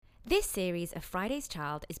This series of Friday's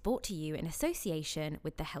Child is brought to you in association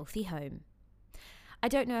with The Healthy Home. I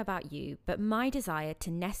don't know about you, but my desire to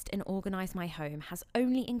nest and organise my home has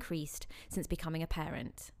only increased since becoming a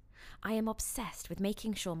parent. I am obsessed with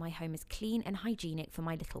making sure my home is clean and hygienic for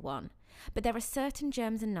my little one, but there are certain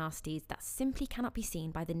germs and nasties that simply cannot be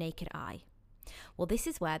seen by the naked eye. Well, this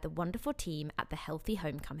is where the wonderful team at The Healthy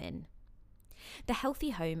Home come in. The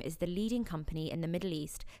Healthy Home is the leading company in the Middle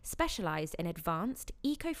East specialised in advanced,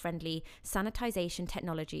 eco-friendly sanitisation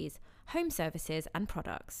technologies, home services and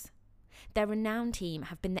products. Their renowned team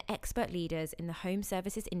have been the expert leaders in the home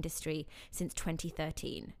services industry since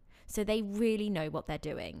 2013, so they really know what they're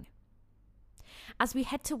doing. As we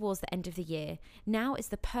head towards the end of the year, now is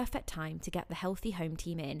the perfect time to get the Healthy Home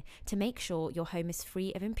team in to make sure your home is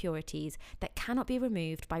free of impurities that cannot be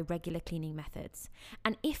removed by regular cleaning methods.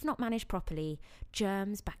 And if not managed properly,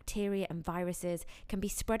 germs, bacteria and viruses can be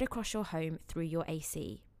spread across your home through your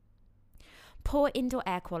AC. Poor indoor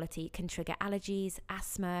air quality can trigger allergies,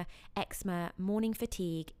 asthma, eczema, morning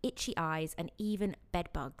fatigue, itchy eyes and even bed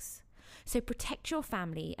bugs. So protect your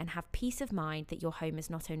family and have peace of mind that your home is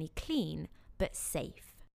not only clean, but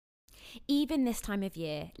safe. Even this time of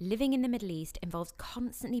year, living in the Middle East involves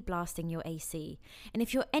constantly blasting your AC. And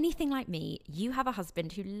if you're anything like me, you have a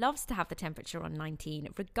husband who loves to have the temperature on 19,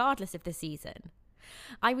 regardless of the season.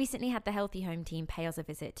 I recently had the Healthy Home team pay us a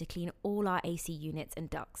visit to clean all our AC units and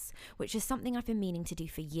ducts, which is something I've been meaning to do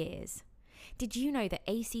for years. Did you know that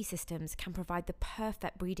AC systems can provide the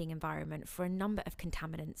perfect breeding environment for a number of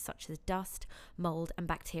contaminants such as dust, mold and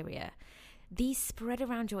bacteria? These spread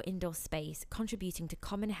around your indoor space, contributing to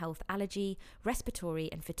common health allergy, respiratory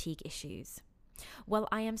and fatigue issues. Well,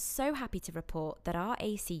 I am so happy to report that our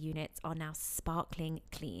AC units are now sparkling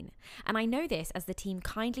clean. And I know this as the team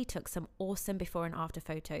kindly took some awesome before and after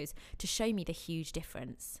photos to show me the huge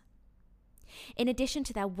difference. In addition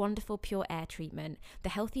to their wonderful pure air treatment, the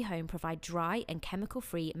Healthy Home provide dry and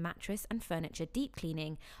chemical-free mattress and furniture deep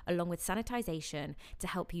cleaning along with sanitisation to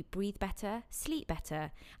help you breathe better, sleep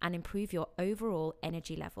better and improve your overall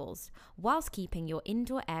energy levels whilst keeping your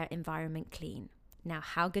indoor air environment clean. Now,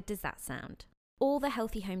 how good does that sound? All the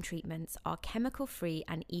Healthy Home treatments are chemical-free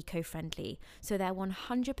and eco-friendly, so they're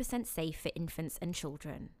 100% safe for infants and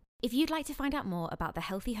children. If you'd like to find out more about the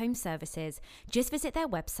Healthy Home services, just visit their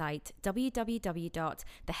website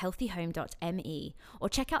www.thehealthyhome.me or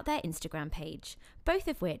check out their Instagram page, both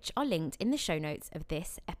of which are linked in the show notes of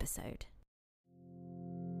this episode.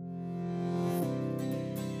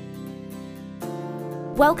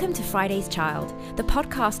 Welcome to Friday's Child, the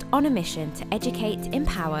podcast on a mission to educate,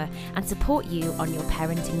 empower and support you on your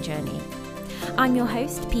parenting journey. I'm your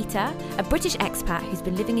host, Peter, a British expat who's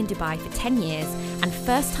been living in Dubai for 10 years and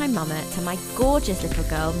first-time mama to my gorgeous little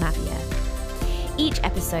girl, Mavia. Each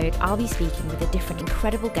episode, I'll be speaking with a different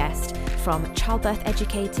incredible guest from childbirth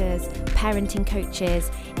educators, parenting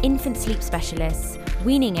coaches, infant sleep specialists,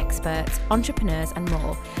 weaning experts, entrepreneurs and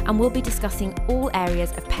more, and we'll be discussing all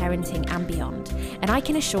areas of parenting and beyond. And I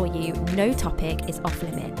can assure you, no topic is off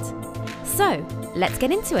limit. So, let's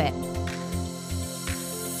get into it.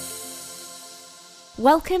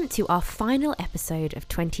 Welcome to our final episode of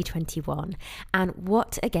 2021, and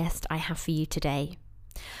what a guest I have for you today.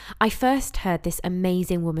 I first heard this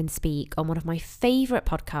amazing woman speak on one of my favourite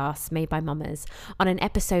podcasts made by mamas on an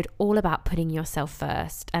episode all about putting yourself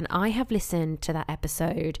first, and I have listened to that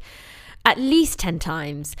episode at least 10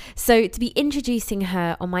 times. So to be introducing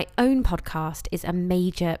her on my own podcast is a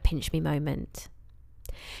major pinch me moment.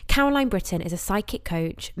 Caroline Britton is a psychic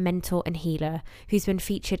coach, mentor and healer who's been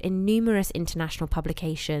featured in numerous international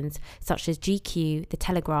publications such as GQ, The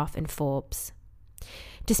Telegraph and Forbes.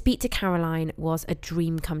 To speak to Caroline was a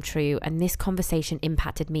dream come true, and this conversation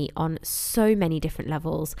impacted me on so many different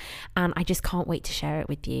levels, and I just can't wait to share it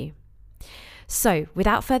with you. So,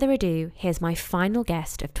 without further ado, here's my final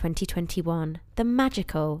guest of 2021, the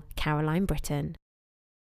magical Caroline Britton.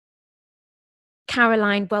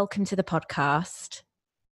 Caroline, welcome to the podcast.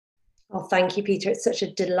 Oh, thank you, Peter. It's such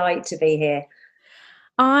a delight to be here.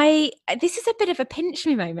 This is a bit of a pinch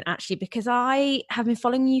me moment, actually, because I have been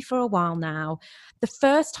following you for a while now. The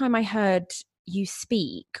first time I heard you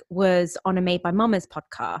speak was on a Made by Mamas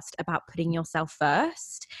podcast about putting yourself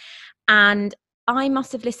first. And I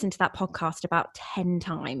must have listened to that podcast about 10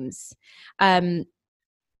 times.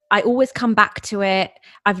 I always come back to it.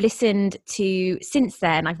 Since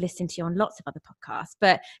then, I've listened to you on lots of other podcasts,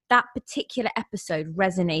 but that particular episode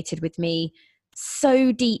resonated with me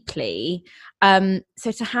so deeply.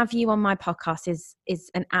 So to have you on my podcast is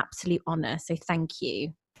an absolute honor. So thank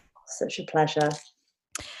you. Such a pleasure.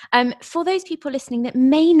 For those people listening that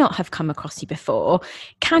may not have come across you before,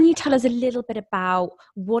 can you tell us a little bit about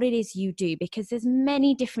what it is you do? Because there's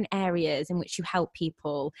many different areas in which you help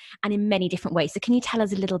people and in many different ways. So can you tell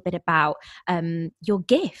us a little bit about your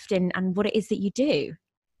gift and what it is that you do?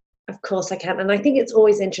 Of course I can. And I think it's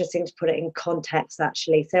always interesting to put it in context,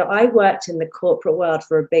 actually. So I worked in the corporate world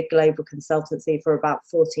for a big global consultancy for about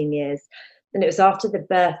 14 years. And it was after the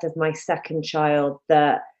birth of my second child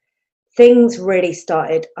that things really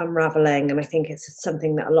started unraveling. And I think it's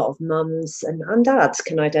something that a lot of mums and dads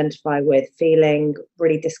can identify with, feeling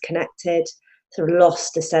really disconnected, sort of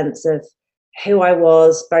lost a sense of who I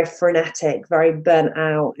was, very frenetic, very burnt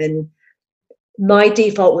out. And my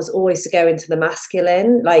default was always to go into the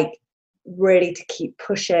masculine, like really to keep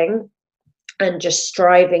pushing and just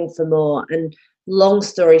striving for more. And long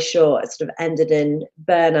story short, it sort of ended in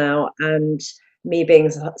burnout and me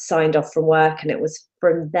being signed off from work. And it was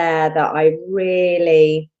from there that I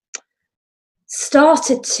really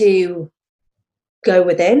started to go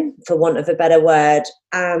within, for want of a better word.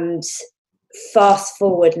 And fast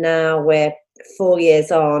forward now, we're 4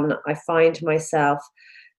 years on, I find myself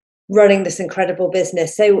running this incredible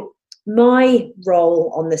business. So my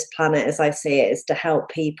role on this planet, as I see it, is to help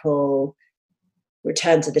people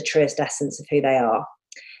return to the truest essence of who they are.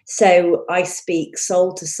 So I speak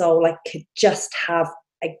soul to soul. I could just have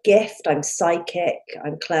a gift. I'm psychic,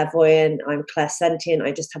 I'm clairvoyant, I'm clairsentient.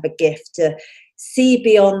 I just have a gift to see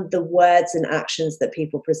beyond the words and actions that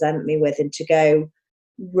people present me with, and to go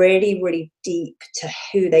really, really deep to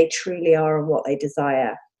who they truly are and what they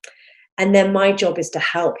desire. And then my job is to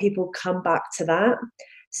help people come back to that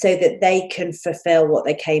so that they can fulfill what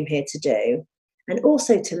they came here to do. And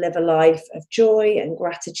also to live a life of joy and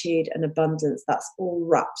gratitude and abundance. That's all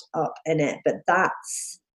wrapped up in it. But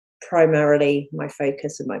that's primarily my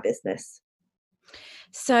focus of my business.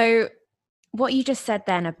 So what you just said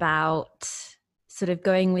then about sort of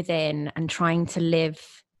going within and trying to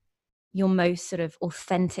live your most sort of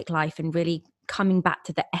authentic life and really coming back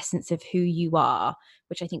to the essence of who you are,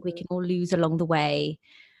 which I think we can all lose along the way.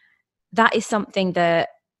 That is something that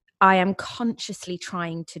I am consciously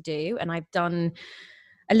trying to do. And I've done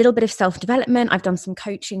a little bit of self-development. I've done some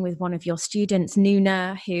coaching with one of your students,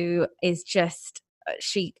 Nuna, who is just,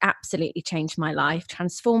 she absolutely changed my life,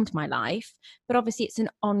 transformed my life. But obviously it's an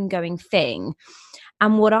ongoing thing.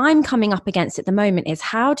 And what I'm coming up against at the moment is,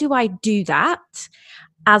 how do I do that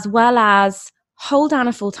as well as hold down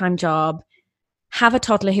a full-time job, have a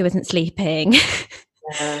toddler who isn't sleeping,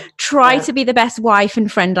 try to be the best wife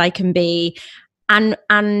and friend I can be,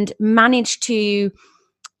 and manage to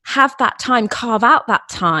have that time, carve out that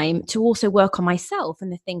time to also work on myself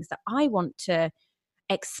and the things that I want to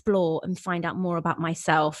explore and find out more about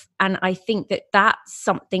myself. And I think that that's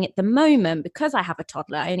something at the moment, because I have a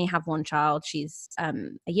toddler, I only have one child, she's a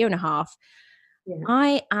year and a half.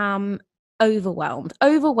 I am overwhelmed.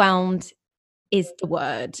 Overwhelmed is the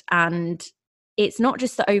word. And it's not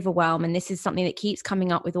just the overwhelm. And this is something that keeps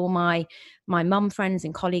coming up with all my mum friends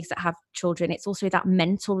and colleagues that have children. It's also that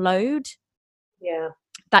mental load.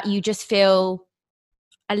 That you just feel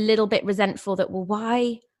a little bit resentful that, well,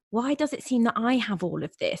 why does it seem that I have all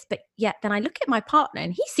of this? But yet then I look at my partner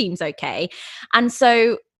and he seems okay. And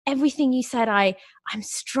so everything you said, I'm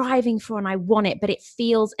striving for and I want it, but it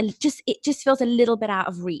just feels a little bit out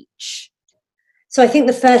of reach. So I think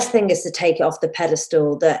the first thing is to take it off the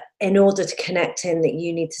pedestal, that in order to connect in, that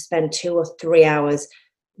you need to spend 2 or 3 hours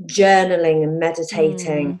journaling and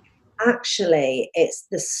meditating. Actually, it's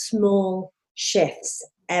the small shifts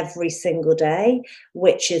every single day,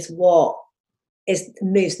 which is what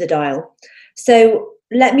moves the dial. So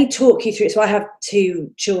let me talk you through. So I have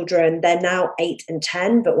 2 children. They're now 8 and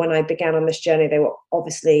 10, but when I began on this journey, they were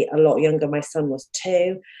obviously a lot younger. My son was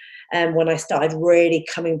 2. When I started really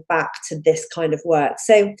coming back to this kind of work.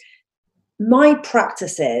 So my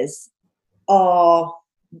practices are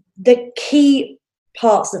the key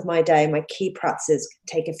parts of my day. My key practices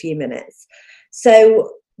take a few minutes.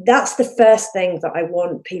 So that's the first thing that I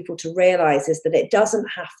want people to realize, is that it doesn't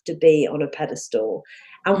have to be on a pedestal.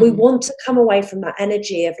 And we want to come away from that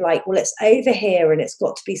energy of like, well, it's over here and it's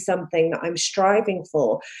got to be something that I'm striving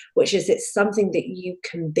for, which is it's something that you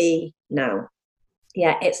can be now.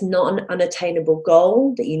 Yeah, it's not an unattainable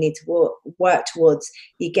goal that you need to work towards.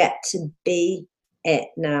 You get to be it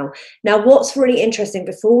now. Now, what's really interesting,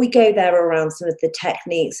 before we go there around some of the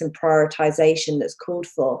techniques and prioritization that's called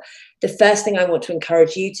for, the first thing I want to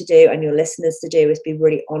encourage you to do and your listeners to do is be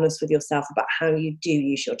really honest with yourself about how you do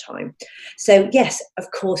use your time. So yes, of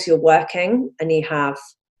course, you're working and you have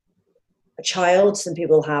a child. Some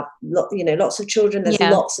people have lots of children. There's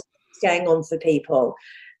lots of things going on for people,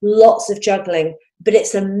 lots of juggling. But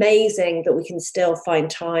it's amazing that we can still find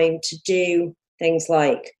time to do things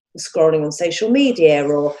like scrolling on social media,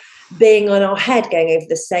 or being on our head going over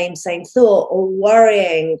the same thought, or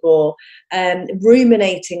worrying, or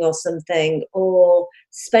ruminating or something, or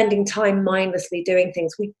spending time mindlessly doing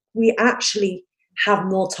things. We actually have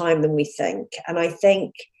more time than we think. And I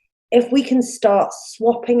think if we can start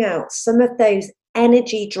swapping out some of those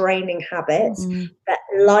energy draining habits, that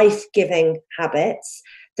life-giving habits,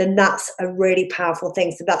 then that's a really powerful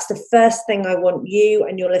thing. So that's the first thing I want you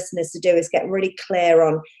and your listeners to do, is get really clear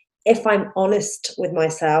on, if I'm honest with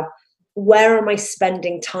myself, where am I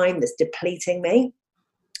spending time that's depleting me,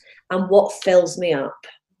 and what fills me up?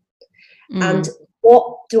 And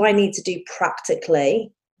what do I need to do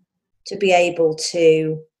practically to be able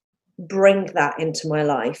to bring that into my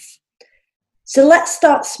life? So let's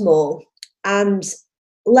start small, and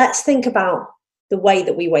let's think about the way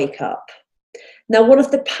that we wake up. Now, one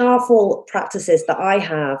of the powerful practices that I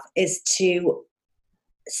have is you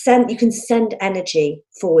can send energy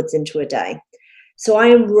forwards into a day. So I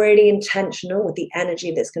am really intentional with the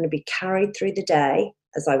energy that's going to be carried through the day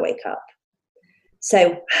as I wake up.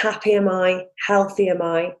 So happy am I? Healthy am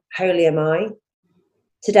I? Holy am I?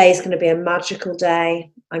 Today is going to be a magical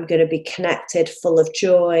day. I'm going to be connected, full of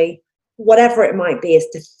joy. Whatever it might be, is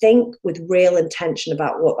to think with real intention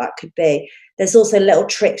about what that could be. There's also little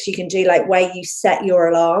tricks you can do, like where you set your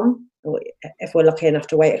alarm. If we're lucky enough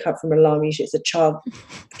to wake up from an alarm, usually it's a child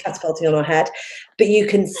catapulting on our head. But you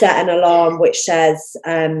can set an alarm which says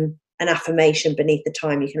an affirmation beneath the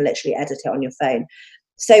time. You can literally edit it on your phone.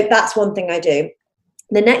 So that's one thing I do.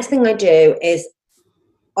 The next thing I do is,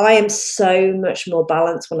 I am so much more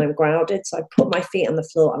balanced when I'm grounded. So I put my feet on the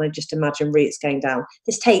floor and I just imagine roots going down.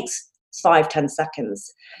 This takes 5-10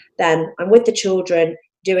 seconds. Then I'm with the children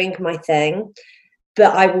doing my thing.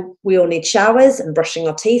 But we all need showers and brushing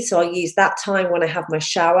our teeth. So I'll use that time when I have my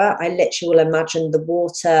shower. I literally will imagine the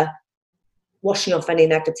water washing off any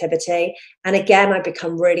negativity. And again, I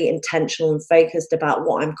become really intentional and focused about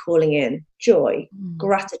what I'm calling in: joy,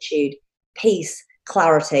 gratitude, peace,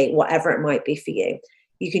 clarity, whatever it might be for you.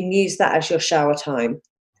 You can use that as your shower time.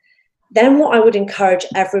 Then what I would encourage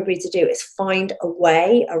everybody to do is find a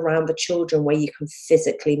way around the children where you can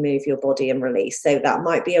physically move your body and release. So that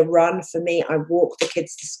might be a run. For me, I walk the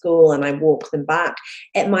kids to school and I walk them back.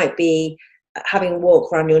 It might be having a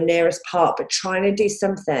walk around your nearest park, but trying to do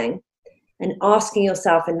something and asking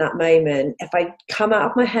yourself in that moment, if I come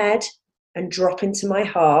out of my head and drop into my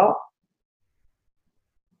heart,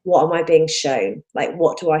 what am I being shown? Like,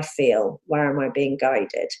 what do I feel? Where am I being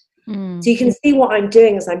guided? So you can see what I'm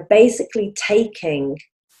doing is I'm basically taking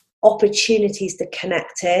opportunities to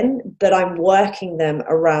connect in, but I'm working them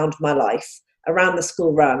around my life, around the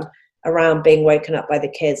school run, around being woken up by the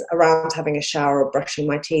kids, around having a shower or brushing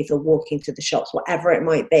my teeth or walking to the shops, whatever it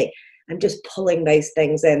might be. I'm just pulling those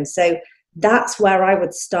things in. So that's where I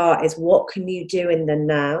would start, is what can you do in the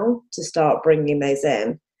now to start bringing those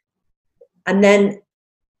in? And then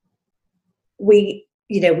we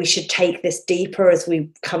should take this deeper as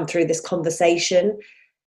we come through this conversation,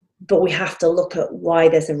 but we have to look at why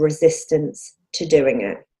there's a resistance to doing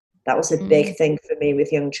it. That was a big thing for me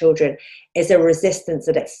with young children, is a resistance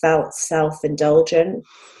that it felt self-indulgent.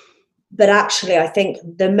 But actually, I think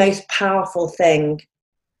the most powerful thing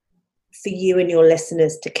for you and your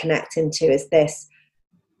listeners to connect into is this: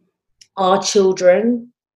 our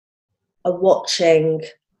children are watching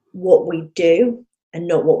what we do and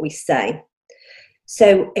not what we say.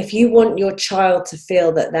 So if you want your child to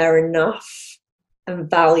feel that they're enough and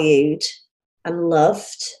valued and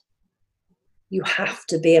loved, you have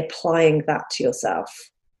to be applying that to yourself.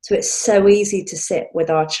 So it's so easy to sit with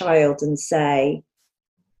our child and say,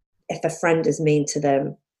 if a friend is mean to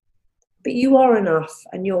them, but you are enough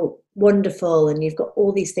and you're wonderful and you've got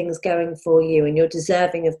all these things going for you and you're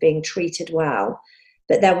deserving of being treated well.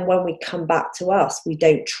 But then when we come back to us, we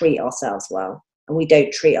don't treat ourselves well. And we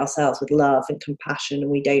don't treat ourselves with love and compassion,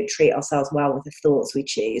 and we don't treat ourselves well with the thoughts we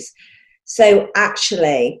choose. So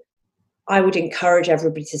actually, I would encourage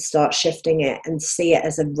everybody to start shifting it and see it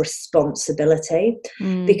as a responsibility.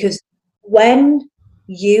 Because when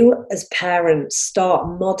you as parents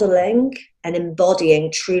start modeling and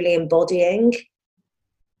truly embodying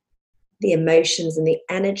the emotions and the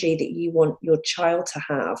energy that you want your child to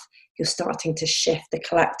have, you're starting to shift the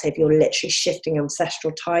collective. You're literally shifting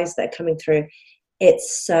ancestral ties that are coming through.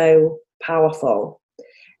 It's so powerful.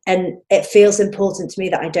 And it feels important to me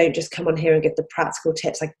that I don't just come on here and give the practical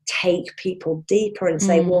tips. I take people deeper and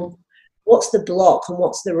say, well, what's the block and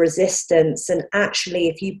what's the resistance? And actually,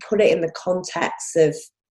 if you put it in the context of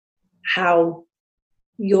how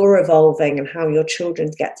you're evolving and how your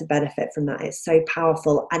children get to benefit from that is so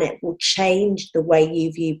powerful, and it will change the way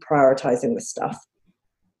you view prioritizing this stuff.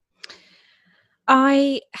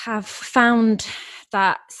 I have found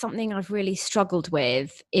that something I've really struggled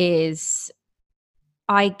with is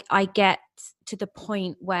I get to the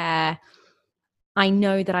point where I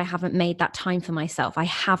know that I haven't made that time for myself. I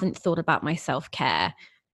haven't thought about my self-care.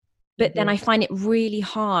 But then I find it really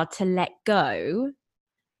hard to let go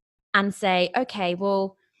and say, okay,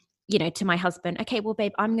 well, you know, to my husband, okay, well,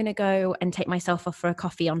 babe, I'm going to go and take myself off for a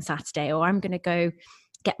coffee on Saturday, or I'm going to go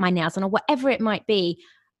get my nails on, or whatever it might be.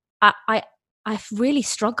 I really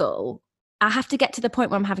struggle. I have to get to the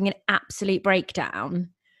point where I'm having an absolute breakdown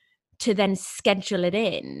to then schedule it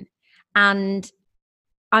in. And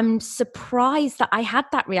I'm surprised that I had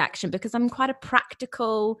that reaction, because I'm quite a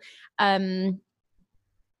practical, or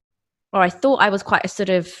I thought I was quite a sort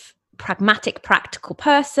of pragmatic, practical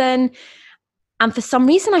person. And for some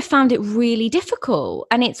reason, I found it really difficult.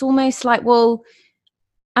 And it's almost like, well,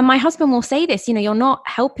 and my husband will say this, you know, you're not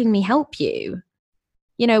helping me help you.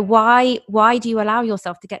 You know, why do you allow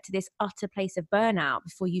yourself to get to this utter place of burnout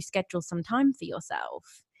before you schedule some time for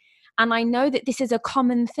yourself? And I know that this is a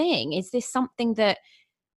common thing. Is this something that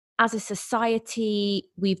as a society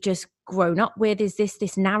we've just grown up with? Is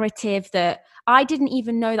this narrative that I didn't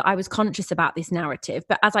even know that I was conscious about this narrative,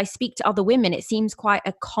 but as I speak to other women, it seems quite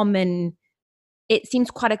a common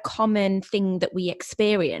thing that we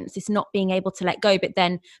experience. It's not being able to let go, but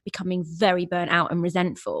then becoming very burnt out and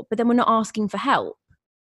resentful, but then we're not asking for help.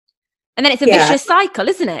 And then it's a vicious cycle,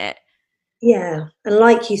 isn't it? Yeah. And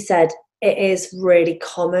like you said, it is really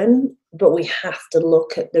common, but we have to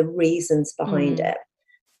look at the reasons behind it.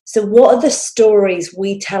 So what are the stories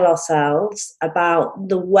we tell ourselves about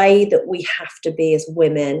the way that we have to be as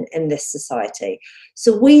women in this society?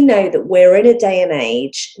 So we know that we're in a day and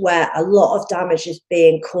age where a lot of damage is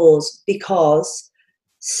being caused because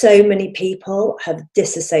so many people have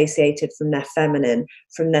disassociated from their feminine,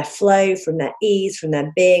 from their flow, from their ease, from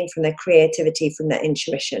their being, from their creativity, from their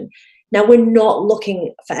intuition. Now, we're not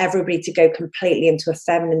looking for everybody to go completely into a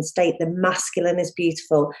feminine state. The masculine is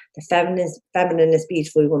beautiful. The feminine is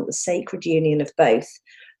beautiful. We want the sacred union of both.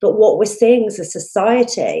 But what we're seeing is a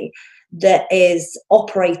society that is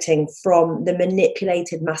operating from the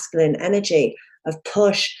manipulated masculine energy of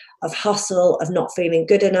push, of hustle, of not feeling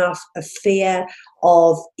good enough, of fear,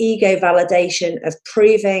 of ego validation, of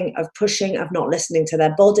proving, of pushing, of not listening to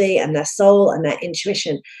their body and their soul and their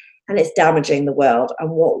intuition. And it's damaging the world.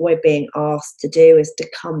 And what we're being asked to do is to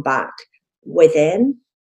come back within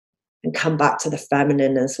and come back to the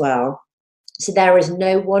feminine as well. So there is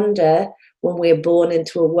no wonder when we're born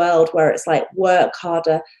into a world where it's like work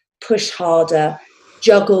harder, push harder,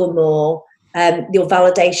 juggle more, your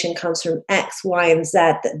validation comes from X, Y, and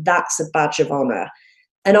Z, that's a badge of honor.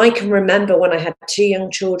 And I can remember when I had 2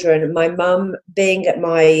 young children, my mum being at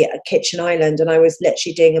my kitchen island, and I was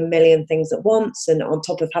literally doing a million things at once, and on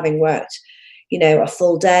top of having worked, you know, a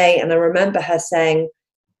full day. And I remember her saying,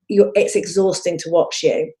 it's exhausting to watch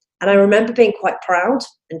you. And I remember being quite proud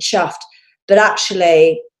and chuffed. But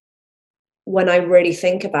actually, when I really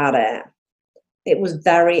think about it, it was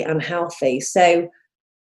very unhealthy. So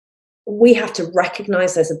we have to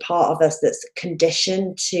recognize there's a part of us that's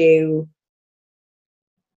conditioned to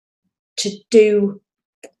do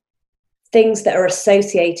things that are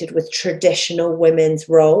associated with traditional women's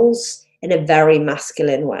roles in a very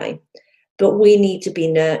masculine way. But we need to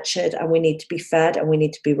be nurtured, and we need to be fed, and we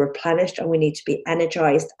need to be replenished, and we need to be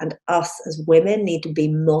energized. And us as women need to be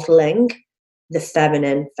modeling the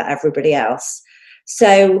feminine for everybody else.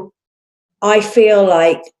 So I feel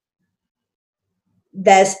like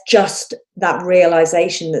there's just that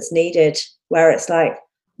realization that's needed, where it's like,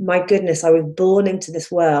 my goodness, I was born into this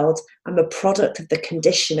world. I'm a product of the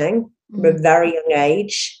conditioning from a very young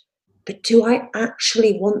age. But do I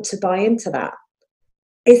actually want to buy into that?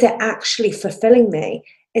 Is it actually fulfilling me?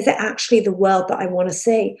 Is it actually the world that I want to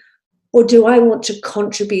see? Or do I want to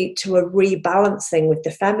contribute to a rebalancing with the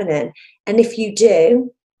feminine? And if you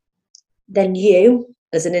do, then you,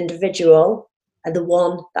 as an individual, are the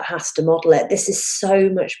one that has to model it. This is so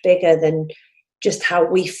much bigger than just how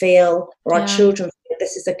we feel or our children feel.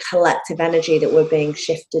 This is a collective energy that we're being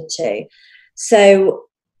shifted to. So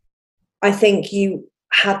I think you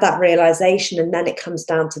had that realization, and then it comes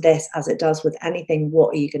down to this, as it does with anything: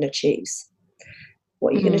 what are you going to choose?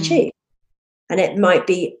 What are you going to choose? And it might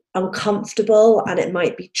be uncomfortable, and it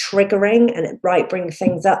might be triggering, and it might bring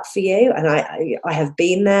things up for you. And I have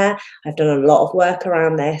been there. I've done a lot of work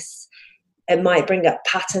around this. It might bring up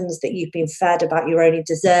patterns that you've been fed about you're only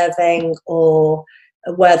deserving or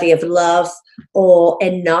worthy of love or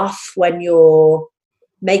enough when you're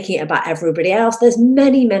making it about everybody else. There's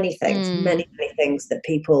many things, many things that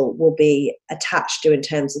people will be attached to in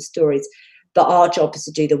terms of stories, but our job is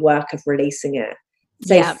to do the work of releasing it.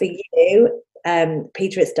 So for you,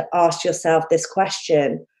 Peter, it's to ask yourself this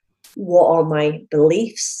question: what are my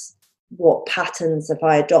beliefs? What patterns have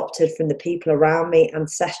I adopted from the people around me,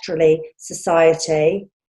 ancestrally, society?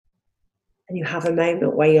 And you have a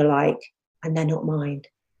moment where you're like, and they're not mine.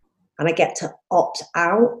 And I get to opt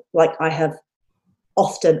out, like I have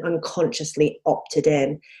often unconsciously opted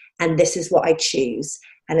in. And this is what I choose.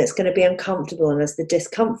 And it's going to be uncomfortable. And as the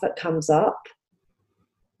discomfort comes up,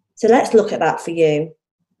 so let's look at that for you.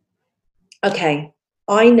 Okay,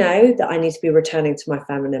 I know that I need to be returning to my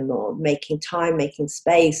feminine more, making time, making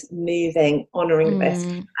space, moving, honoring this.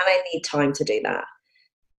 And I need time to do that.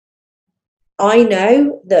 I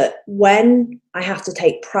know that when I have to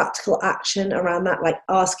take practical action around that, like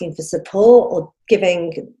asking for support or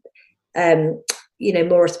giving,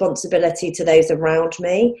 more responsibility to those around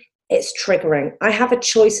me, it's triggering. I have a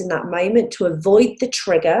choice in that moment to avoid the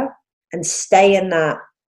trigger and stay in that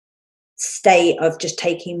state of just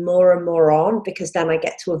taking more and more on, because then I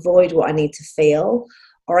get to avoid what I need to feel,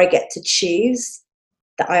 or I get to choose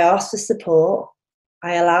that I ask for support,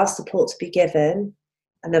 I allow support to be given,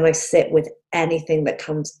 and then I sit with anything that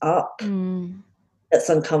comes up that's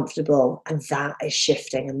uncomfortable. And that is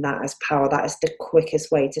shifting, and that is power. That is the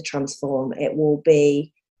quickest way to transform. It will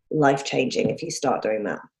be life-changing if you start doing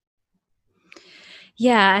that.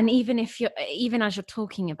 Yeah, and even as you're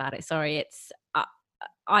talking about it, it's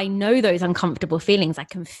I know those uncomfortable feelings. I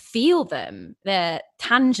can feel them. They're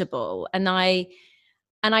tangible. And I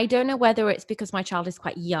don't know whether it's because my child is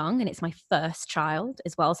quite young and it's my first child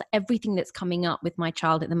as well. So everything that's coming up with my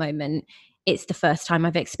child at the moment, it's the first time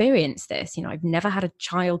I've experienced this. I've never had a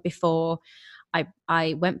child before.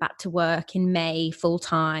 I went back to work in May full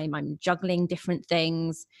time. I'm juggling different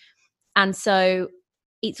things. And so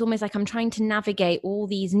it's almost like I'm trying to navigate all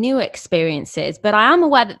these new experiences, but I am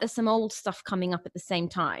aware that there's some old stuff coming up at the same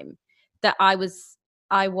time that I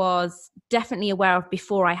was definitely aware of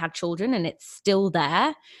before I had children, and it's still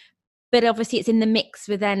there. But obviously it's in the mix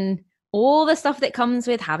with then all the stuff that comes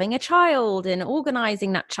with having a child and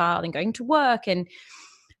organizing that child and going to work. And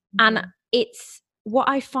it's what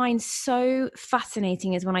I find so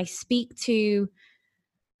fascinating is when I speak to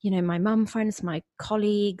my mum friends, my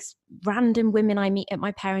colleagues, random women I meet at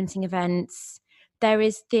my parenting events, there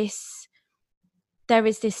is this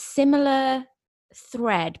similar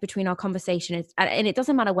thread between our conversation, and it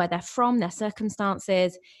doesn't matter where they're from, their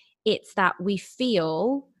circumstances. It's that we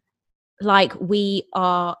feel like we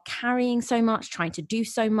are carrying so much, trying to do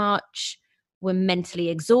so much. We're mentally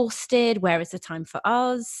exhausted. Where is the time for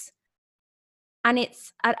us? And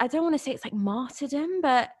I don't want to say it's like martyrdom,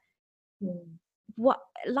 but what,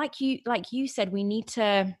 like you said, we need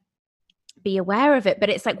to be aware of it. But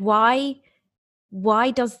it's like, why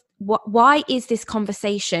is this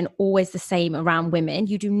conversation always the same around women?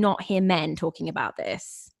 You do not hear men talking about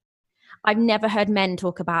this. I've never heard men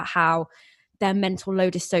talk about how their mental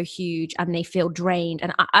load is so huge and they feel drained.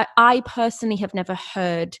 And I personally have never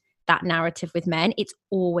heard that narrative with men. It's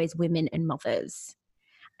always women and mothers.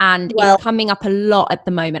 And it's coming up a lot at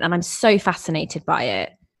the moment. And I'm so fascinated by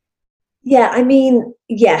it. Yeah, I mean,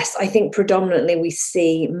 yes, I think predominantly we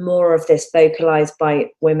see more of this vocalized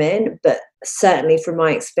by women, but certainly from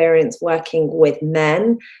my experience working with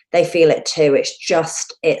men, they feel it too.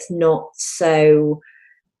 It's not so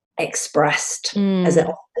expressed as it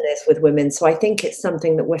often is with women. So I think it's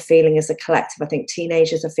something that we're feeling as a collective. I think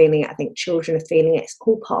teenagers are feeling it. I think children are feeling it. It's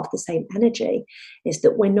all part of the same energy, is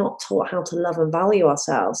that we're not taught how to love and value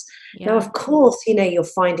ourselves. Now, of course, you're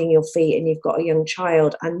finding your feet and you've got a young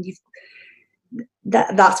child, and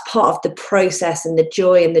that's part of the process and the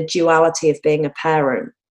joy and the duality of being a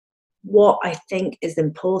parent. What I think is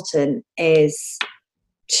important is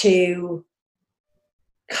to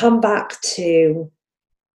come back to,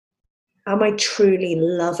 am I truly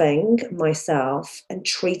loving myself and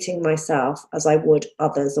treating myself as I would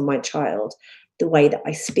others or my child? The way that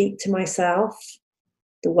I speak to myself,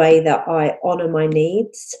 the way that I honor my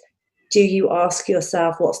needs. Do you ask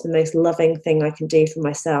yourself, what's the most loving thing I can do for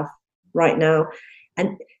myself right now?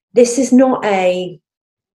 And this is not a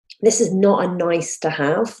nice to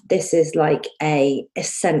have. This is like a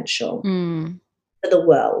essential for the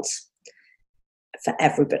world, for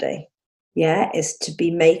everybody. Is to be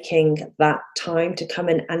making that time to come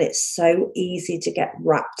in. And it's so easy to get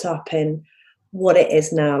wrapped up in what it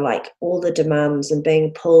is now, like all the demands and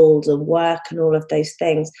being pulled and work and all of those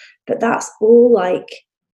things. But that's all like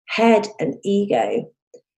head and ego.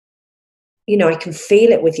 I can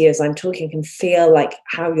feel it with you as I'm talking. I can feel like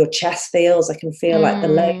how your chest feels. I can feel like the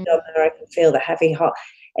load on there. I can feel the heavy heart.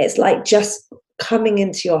 It's like just coming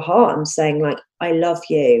into your heart and saying like, I love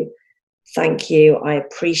you. Thank you. I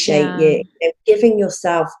appreciate you. Giving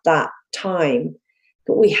yourself that time.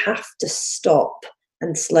 But we have to stop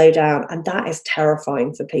and slow down. And that is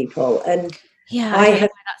terrifying for people. And I don't know why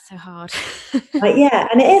that's so hard. yeah,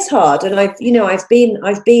 and it is hard. And I've been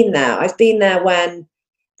there. I've been there when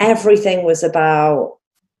everything was about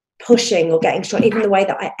pushing or getting strong. Even the way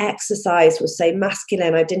that I exercised was so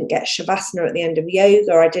masculine. I didn't get shavasana at the end of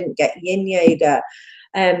yoga, or I didn't get yin yoga.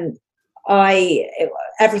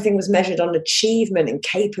 Everything was measured on achievement and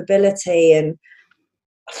capability, and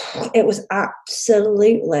it was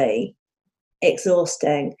absolutely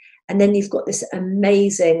exhausting. And then you've got this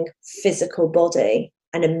amazing physical body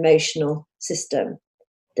and emotional system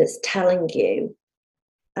that's telling you,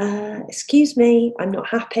 excuse me, I'm not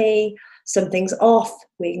happy, something's off.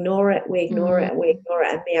 We ignore it, we ignore it, and we ignore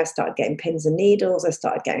it. And me, I started getting pins and needles. I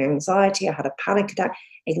started getting anxiety. I had a panic attack.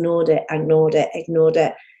 Ignored it, ignored it, ignored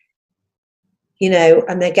it.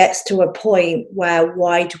 And there gets to a point where,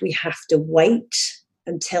 why do we have to wait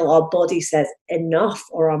until our body says enough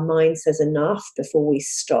or our mind says enough before we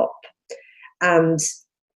stop? And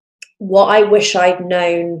what I wish I'd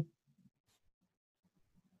known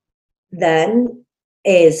then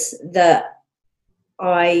is that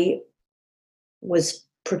I was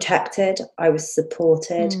protected, I was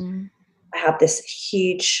supported. I had this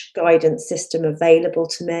huge guidance system available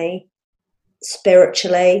to me,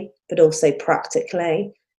 spiritually, but also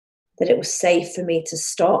practically, that it was safe for me to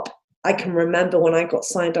stop. I can remember when I got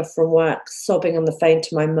signed off from work, sobbing on the phone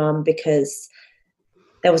to my mum because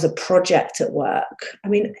there was a project at work. I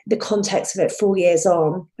mean, the context of it, 4 years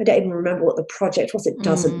on, I don't even remember what the project was. It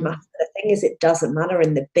doesn't matter. The thing is, it doesn't matter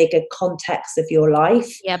in the bigger context of your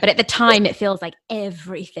life. Yeah, but at the time, it feels like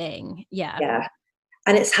everything. Yeah.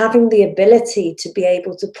 And it's having the ability to be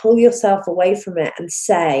able to pull yourself away from it and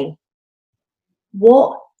say,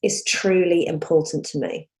 what is truly important to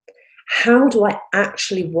me? How do I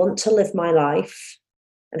actually want to live my life?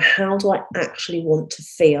 And how do I actually want to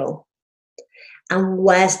feel? And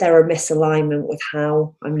where's there a misalignment with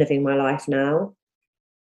how I'm living my life now?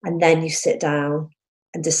 And then you sit down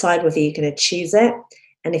and decide whether you're going to choose it.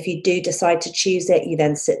 And if you do decide to choose it, you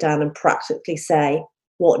then sit down and practically say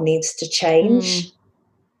what needs to change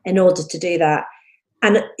in order to do that.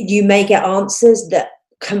 And you may get answers that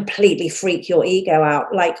completely freak your ego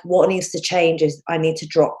out. Like, what needs to change is I need to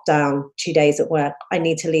drop down 2 days at work. I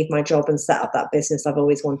need to leave my job and set up that business I've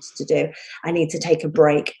always wanted to do. I need to take a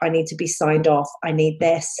break. I need to be signed off. I need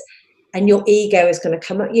this. And your ego is going to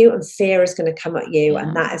come at you, and fear is going to come at you.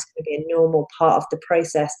 And that is going to be a normal part of the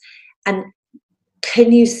process. And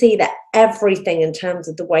can you see that everything in terms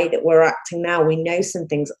of the way that we're acting now, we know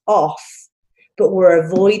something's off, but we're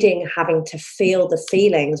avoiding having to feel the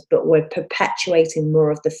feelings, but we're perpetuating more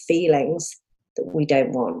of the feelings that we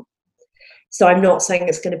don't want. So I'm not saying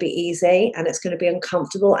it's going to be easy, and it's going to be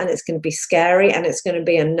uncomfortable, and it's going to be scary, and it's going to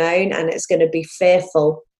be unknown, and it's going to be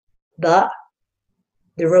fearful. But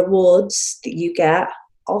the rewards that you get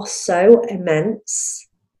are so immense.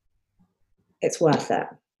 It's worth it.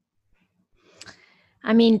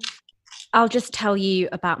 I mean, I'll just tell you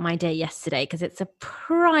about my day yesterday, because it's a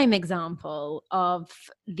prime example of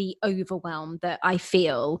the overwhelm that I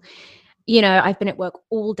feel. I've been at work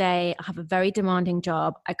all day. I have a very demanding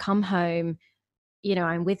job. I come home,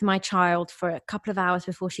 I'm with my child for a couple of hours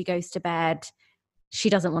before she goes to bed. She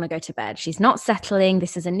doesn't want to go to bed. She's not settling.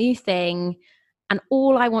 This is a new thing. And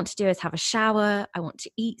all I want to do is have a shower. I want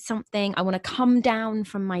to eat something. I want to come down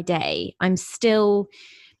from my day. I'm still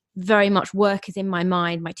very much, work is in my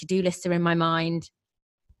mind. My to-do lists are in my mind.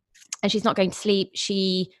 And she's not going to sleep.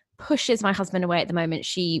 She pushes my husband away at the moment.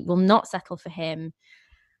 She will not settle for him.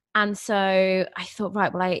 And so I thought,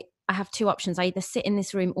 right, well, I have two options. I either sit in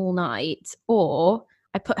this room all night, or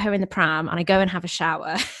I put her in the pram and I go and have a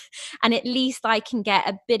shower. And at least I can get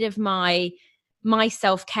a bit of my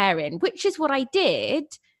self-care in, which is what I did.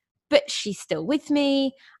 But she's still with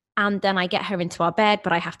me. And then I get her into our bed,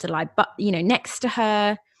 but I have to lie next to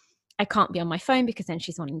her. I can't be on my phone because then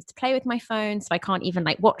she's wanting to play with my phone. So I can't even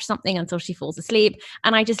watch something until she falls asleep.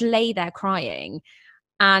 And I just lay there crying.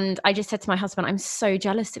 And I just said to my husband, I'm so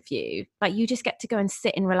jealous of you. You just get to go and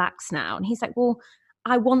sit and relax now. And he's like, well,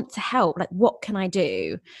 I want to help. What can I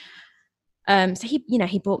do? So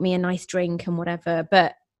he bought me a nice drink and whatever.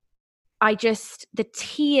 But the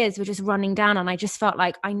tears were just running down. And I just felt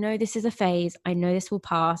like, I know this is a phase. I know this will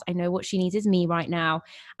pass. I know what she needs is me right now.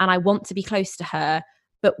 And I want to be close to her.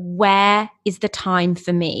 But where is the time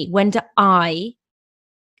for me? When do I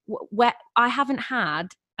where I haven't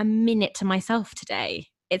had a minute to myself today.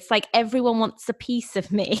 It's like everyone wants a piece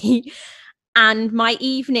of me. And my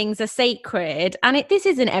evenings are sacred. And this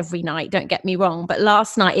isn't every night, don't get me wrong. But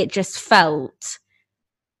last night I just felt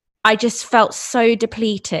so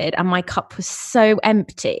depleted and my cup was so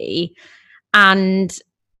empty. And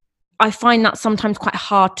I find that sometimes quite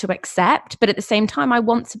hard to accept. But at the same time, I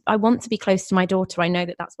want to be close to my daughter. I know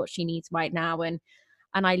that that's what she needs right now. And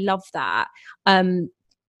I love that.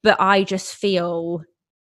 But I just feel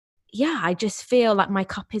like my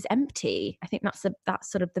cup is empty. I think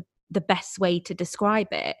that's sort of the best way to describe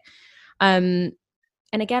it. And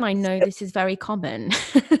again, I know this is very common.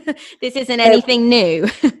 This isn't anything new.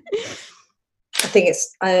 I think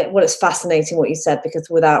it's fascinating what you said, because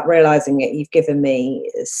without realizing it, you've given me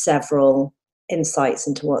several insights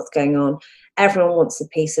into what's going on. Everyone wants a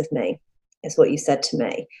piece of me, is what you said to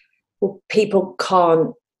me. Well, people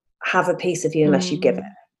can't have a piece of you unless you give it.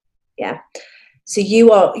 Yeah. So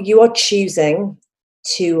you are choosing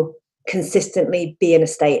to consistently be in a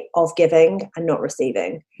state of giving and not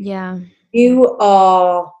receiving. Yeah. You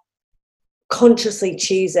are consciously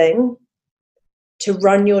choosing to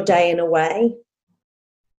run your day in a way,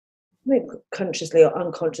 maybe consciously or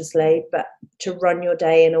unconsciously, but to run your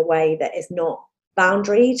day in a way that is not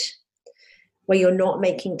boundaried, where you're not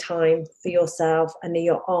making time for yourself and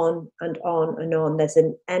you're on and on and on. There's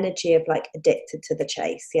an energy of like addicted to the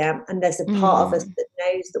chase. Yeah. And there's a part of us that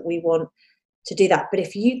knows that we want to do that. But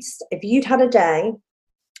if you'd had a day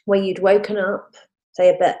where you'd woken up, say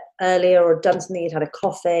a bit earlier, or done something, you'd had a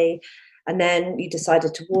coffee, and then you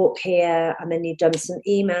decided to walk here, and then you'd done some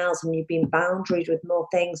emails, and you've been boundaried with more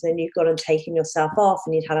things, and then you've gone and taken yourself off,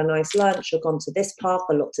 and you'd had a nice lunch, or gone to this park,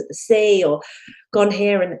 or looked at the sea, or gone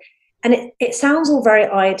here, and it sounds all very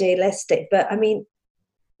idealistic, but I mean,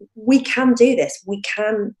 we can do this. We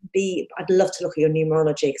can be, I'd love to look at your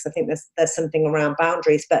numerology, because I think there's something around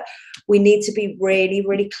boundaries, but we need to be really,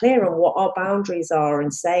 really clear on what our boundaries are,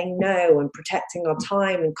 and saying no, and protecting our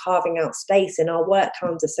time, and carving out space in our work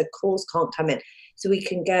calendar so calls can't come in, so we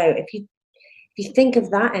can go. If you think of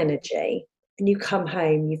that energy and you come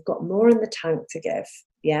home, you've got more in the tank to give.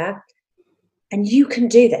 Yeah. And you can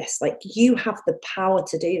do this. Like, you have the power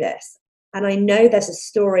to do this. And I know there's a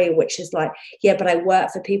story which is like, yeah, but I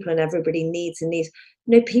work for people and everybody needs.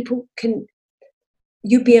 No, people can,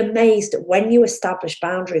 you'd be amazed at when you establish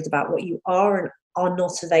boundaries about what you are and are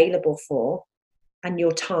not available for, and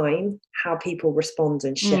your time, how people respond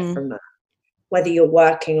and shift from that, whether you're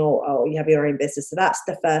working or you have your own business. So that's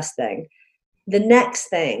the first thing. The next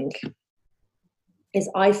thing is,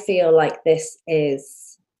 I feel like this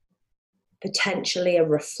is potentially a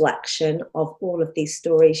reflection of all of these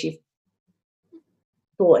stories you've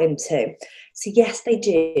bought into. So yes, they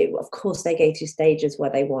do. Of course, they go through stages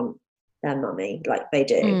where they want their money, like they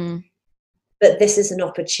do. But this is an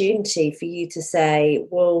opportunity for you to say,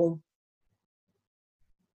 well,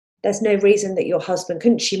 there's no reason that your husband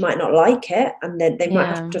couldn't. She might not like it, and then they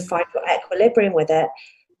might have to find your equilibrium with it.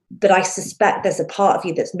 But I suspect there's a part of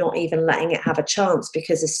you that's not even letting it have a chance,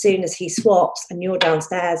 because as soon as he swaps and you're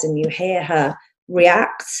downstairs and you hear her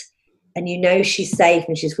react, and you know she's safe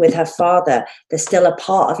and she's with her father, there's still a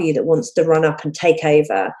part of you that wants to run up and take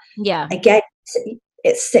over. Yeah. Again,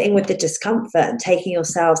 it's sitting with the discomfort and taking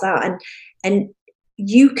yourselves out. And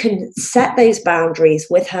you can set those boundaries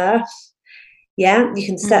with her. Yeah, you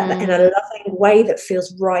can set that in a loving way that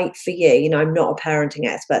feels right for you. You know, I'm not a parenting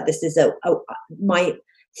expert. This is my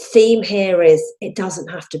theme here is, it doesn't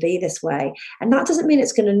have to be this way. And that doesn't mean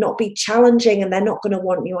it's going to not be challenging and they're not going to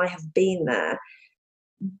want you. I have been there.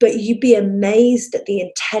 But you'd be amazed at the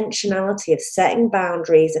intentionality of setting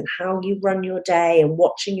boundaries and how you run your day and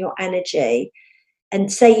watching your energy.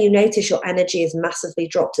 And say you notice your energy is massively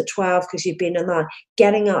dropped at 12 because you've been in there,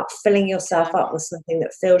 getting up, filling yourself up with something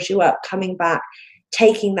that fills you up, coming back,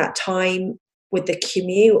 taking that time with the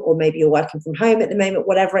commute, or maybe you're working from home at the moment,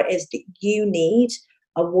 whatever it is that you need,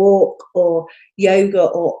 a walk or yoga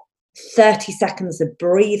or 30 seconds of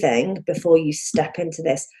breathing before you step into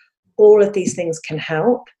this. All of these things can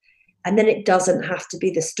help. And then it doesn't have to be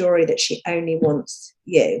the story that she only wants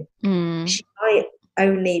you. She might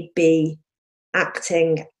only be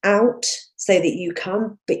acting out so that you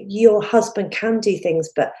come, but your husband can do things,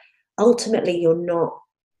 but ultimately you're not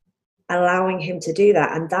allowing him to do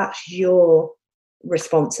that, and that's your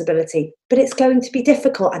responsibility. But it's going to be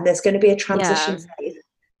difficult, and there's going to be a transition phase,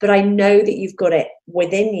 but I know that you've got it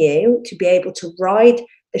within you to be able to ride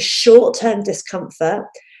the short-term discomfort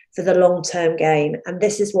for the long-term gain. And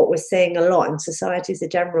this is what we're seeing a lot in society as a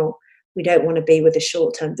general. We don't want to be with the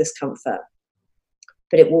short-term discomfort.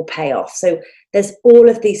 but it will pay off. So there's all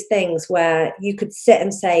of these things where you could sit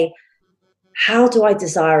and say, how do I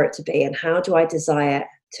desire it to be, and how do I desire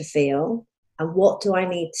to feel, and what do I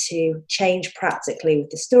need to change practically with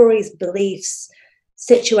the stories, beliefs,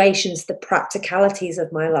 situations, the practicalities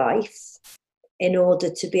of my life in order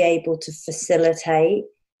to be able to facilitate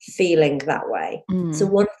feeling that way. So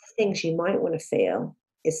one of the things you might want to feel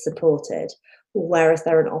is supported. Where is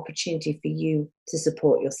there an opportunity for you to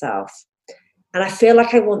support yourself? And I feel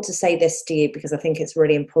like I want to say this to you because I think it's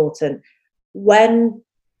really important. And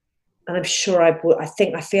I'm sure I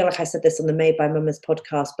feel like I said this on the Made by Mamas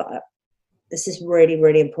podcast, but this is really,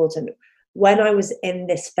 really important. When I was in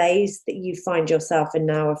this phase that you find yourself in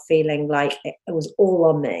now of feeling like it was all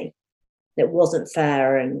on me, it wasn't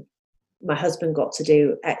fair, and my husband got to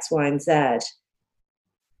do X, Y, and Z,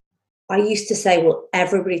 I used to say, well,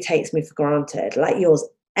 everybody takes me for granted, like yours.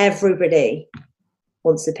 Everybody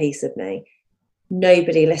wants a piece of me.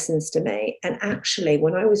 Nobody listens to me. And actually,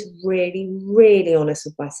 when I was really, really honest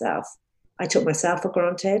with myself, I took myself for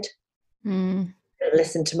granted. I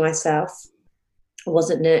listened to myself. I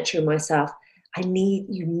wasn't nurturing myself. You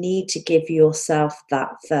need to give yourself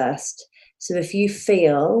that first. So if you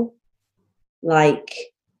feel like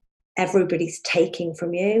everybody's taking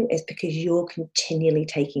from you, it's because you're continually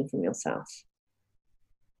taking from yourself.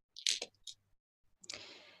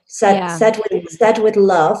 Said with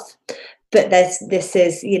love, but this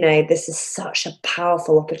is such a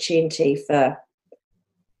powerful opportunity for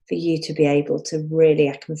you to be able to really,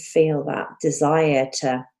 I can feel that desire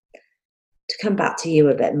to come back to you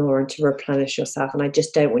a bit more and to replenish yourself. And I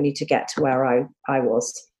just don't want you to get to where I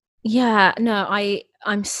was. Yeah, no,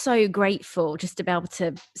 I'm so grateful just to be able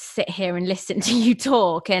to sit here and listen to you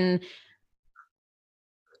talk. And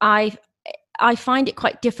I find it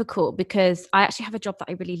quite difficult because I actually have a job that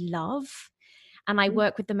I really love, and I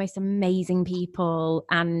work with the most amazing people,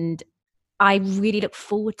 and I really look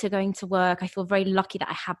forward to going to work. I feel very lucky that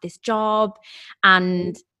I have this job,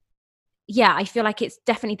 and yeah, I feel like it's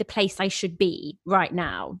definitely the place I should be right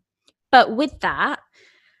now. But with that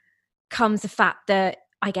comes the fact that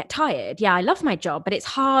I get tired. Yeah, I love my job, but it's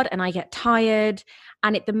hard and I get tired.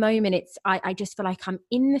 And at the moment, I just feel like I'm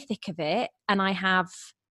in the thick of it, and I have,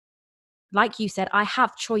 like you said, I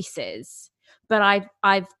have choices, but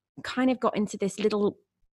I've kind of got into this little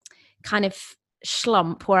kind of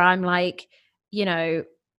slump where I'm like, I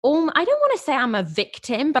don't want to say I'm a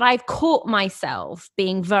victim, but I've caught myself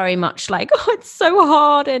being very much like, oh, it's so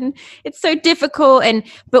hard and it's so difficult.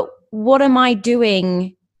 But what am I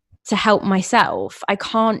doing to help myself? I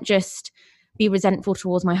can't just be resentful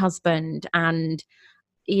towards my husband, and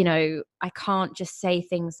I can't just say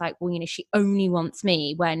things like, well, she only wants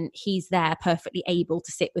me, when he's there perfectly able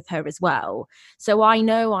to sit with her as well. So I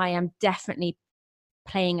know I am definitely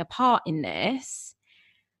playing a part in this.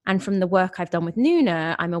 And from the work I've done with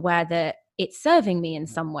Nuna, I'm aware that it's serving me in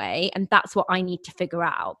some way. And that's what I need to figure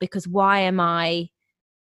out, because why am I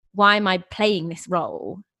playing this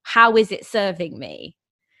role? How is it serving me?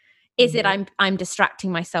 Is it I'm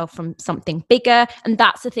distracting myself from something bigger? And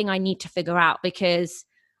that's the thing I need to figure out, because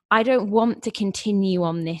I don't want to continue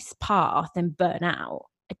on this path and burn out.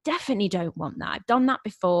 I definitely don't want that. I've done that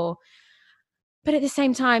before. But at the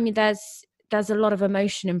same time, there's a lot of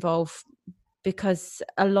emotion involved, because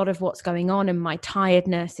a lot of what's going on in my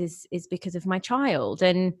tiredness is because of my child.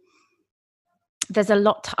 And there's a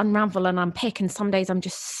lot to unravel and unpick, and some days I'm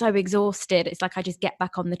just so exhausted. It's like I just get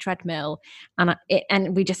back on the treadmill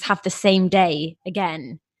and we just have the same day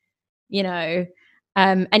again,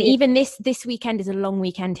 and even this weekend is a long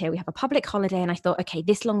weekend here. We have a public holiday, and I thought, okay,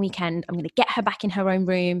 this long weekend I'm going to get her back in her own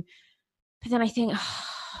room. But then I think,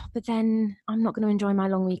 but then I'm not going to enjoy my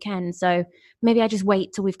long weekend. So maybe I just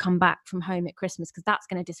wait till we've come back from home at Christmas, because that's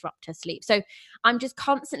going to disrupt her sleep. So I'm just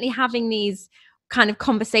constantly having these kind of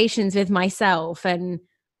conversations with myself, and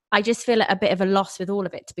I just feel at a bit of a loss with all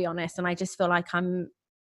of it, to be honest. And I just feel like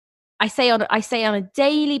I say on a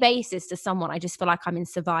daily basis to someone, I just feel like I'm in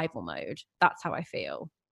survival mode. That's how I feel.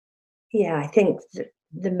 Yeah, I think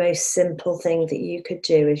the most simple thing that you could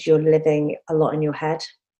do is, you're living a lot in your head.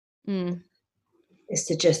 Is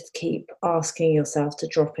to just keep asking yourself to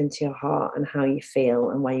drop into your heart and how you feel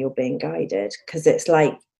and where you're being guided. Because it's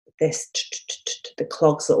like this, the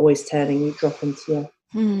clogs are always turning. You drop into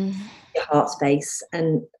your heart space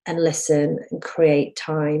and listen and create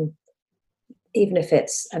time, even if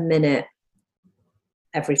it's a minute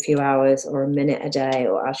every few hours or a minute a day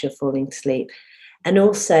or as you're falling asleep. And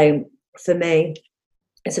also for me,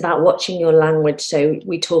 it's about watching your language. So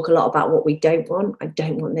we talk a lot about what we don't want. I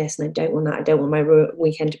don't want this and I don't want that. I don't want my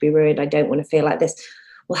weekend to be ruined. I don't want to feel like this.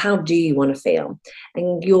 well, how do you want to feel?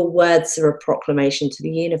 And your words are a proclamation to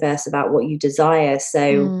the universe about what you desire.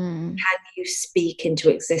 So can you speak into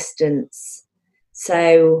existence?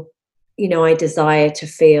 So, I desire to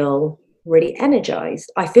feel really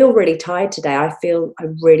energized. I feel really tired today. I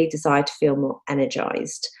really desire to feel more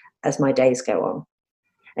energized as my days go on.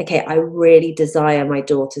 Okay, I really desire my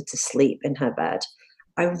daughter to sleep in her bed.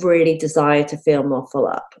 I really desire to feel more full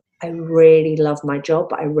up. I really love my job,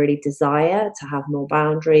 but I really desire to have more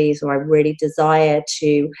boundaries, or I really desire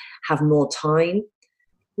to have more time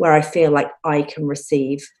where I feel like I can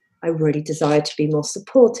receive. I really desire to be more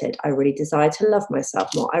supported. I really desire to love myself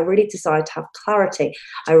more. I really desire to have clarity.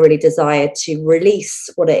 I really desire to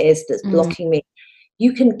release what it is that's blocking me.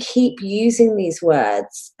 You can keep using these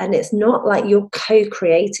words, and it's not like you're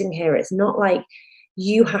co-creating here. It's not like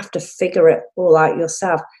you have to figure it all out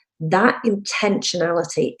yourself. That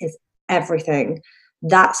intentionality is everything.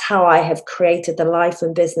 That's how I have created the life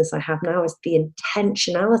and business I have now, is the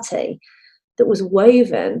intentionality that was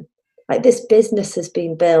woven. Like, this business has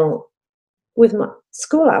been built with my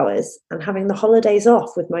school hours and having the holidays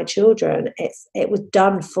off with my children. It was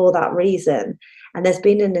done for that reason. And there's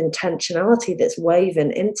been an intentionality that's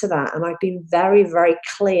woven into that. And I've been very, very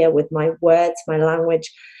clear with my words, my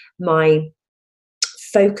language, my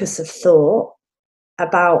focus of thought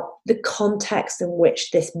about the context in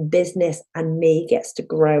which this business and me gets to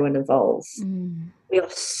grow and evolve. We are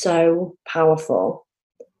so powerful,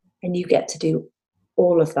 and you get to do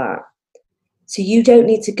all of that. So you don't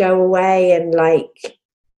need to go away and like,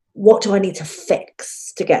 what do I need to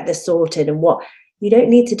fix to get this sorted? And what, you don't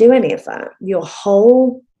need to do any of that. You're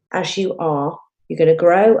whole as you are. You're going to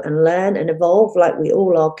grow and learn and evolve like we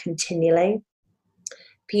all are continually.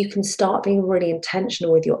 But you can start being really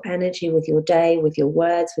intentional with your energy, with your day, with your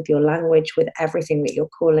words, with your language, with everything that you're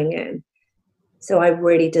calling in. So I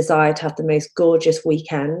really desire to have the most gorgeous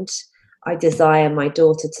weekend. I desire my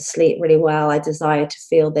daughter to sleep really well. I desire to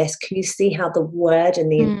feel this. Can you see how the word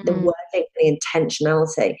and the wording, the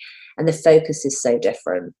intentionality and the focus is so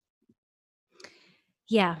different?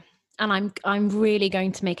 Yeah. And I'm really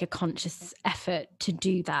going to make a conscious effort to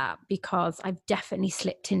do that, because I've definitely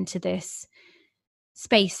slipped into this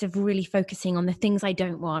space of really focusing on the things I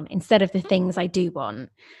don't want instead of the things I do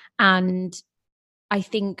want. And I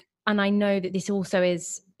think, and I know that this also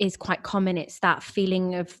is quite common, it's that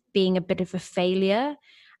feeling of being a bit of a failure.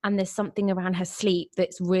 And there's something around her sleep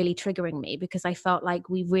that's really triggering me, because I felt like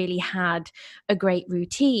we really had a great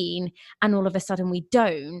routine and all of a sudden we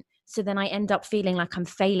don't. So then I end up feeling like I'm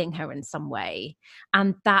failing her in some way.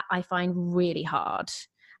 And that I find really hard.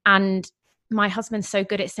 And my husband's so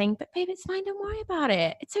good at saying, but babe, it's fine, don't worry about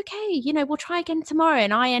it. It's okay. We'll try again tomorrow.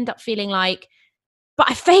 And I end up feeling like, but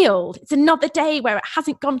I failed. It's another day where it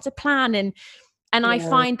hasn't gone to plan. And Yeah. I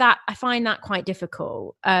find that quite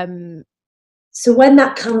difficult. So when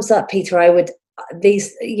that comes up, Peter, I would,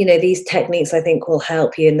 these techniques I think will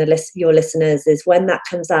help you and your listeners, is when that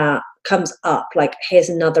comes up, like, here's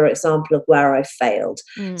another example of where I failed.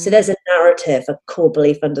 So there's a narrative, a core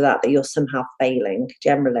belief under that you're somehow failing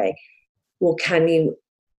generally. Well, can you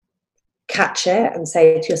catch it and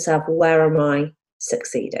say to yourself, where am I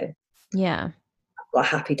succeeding? Yeah. I've got a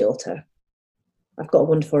happy daughter. I've got a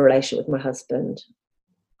wonderful relationship with my husband.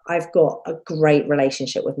 I've got a great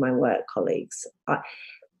relationship with my work colleagues.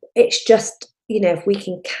 It's just, if we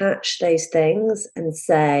can catch those things and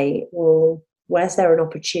say, well, where's there an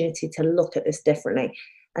opportunity to look at this differently?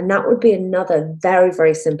 And that would be another very,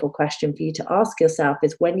 very simple question for you to ask yourself,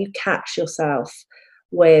 is when you catch yourself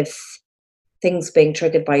with things being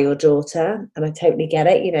triggered by your daughter, and I totally get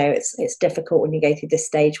it, it's difficult when you go through this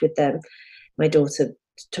stage with them. My daughter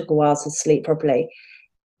took a while to sleep properly.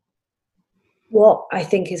 What I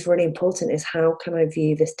think is really important is, how can I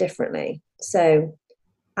view this differently? So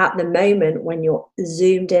at the moment, when you're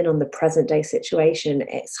zoomed in on the present day situation,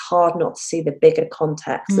 it's hard not to see the bigger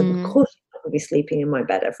context of course she's not going to be sleeping in my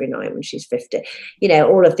bed every night when she's 50,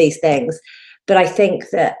 all of these things. But I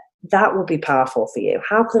think that will be powerful for you.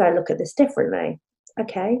 How could I look at this differently?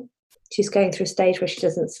 Okay, she's going through a stage where she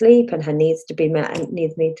doesn't sleep and her needs to be met and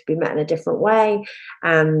needs need to be met in a different way.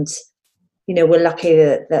 And, we're lucky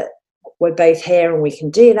that we're both here and we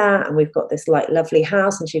can do that. And we've got this lovely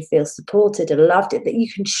house and she feels supported and loved it, that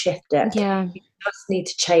you can shift it. Yeah. You just need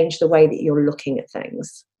to change the way that you're looking at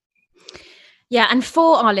things. Yeah. And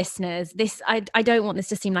for our listeners, I don't want this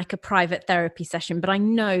to seem like a private therapy session, but I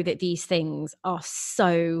know that these things are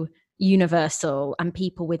so universal and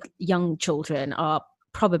people with young children are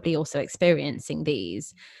probably also experiencing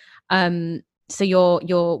these. So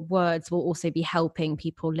your words will also be helping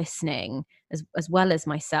people listening as well as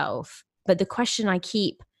myself. But the question I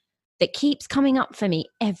keep that keeps coming up for me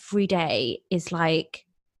every day is like,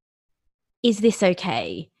 is this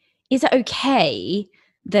okay? Is it okay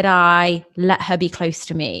that I let her be close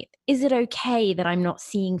to me? Is it okay that I'm not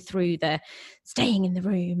seeing through the staying in the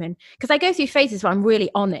room? And because I go through phases where I'm really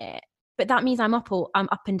on it, but that means I'm up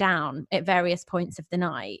and down at various points of the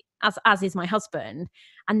night, as is my husband.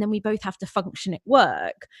 And then we both have to function at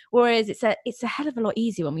work. Whereas it's a hell of a lot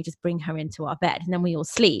easier when we just bring her into our bed and then we all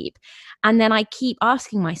sleep. And then I keep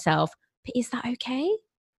asking myself, but is that okay?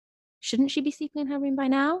 Shouldn't she be sleeping in her room by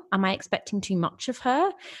now? Am I expecting too much of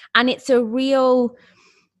her? And it's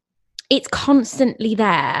constantly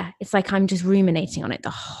there. It's like I'm just ruminating on it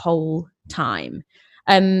the whole time.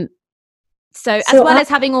 So as well as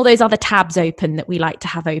having all those other tabs open that we like to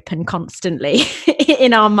have open constantly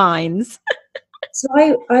in our minds. So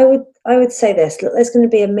I would say this. Look, there's going to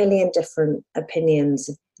be a million different opinions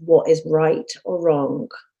of what is right or wrong.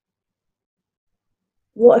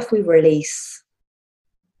 What if we release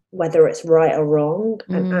whether it's right or wrong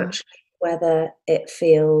and actually whether it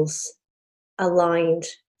feels aligned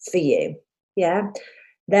for you? Yeah.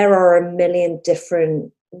 There are a million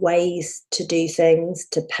different ways to do things,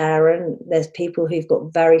 to parent. There's people who've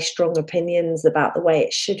got very strong opinions about the way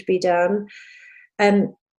it should be done. But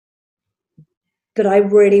I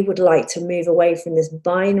really would like to move away from this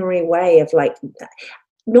binary way of like,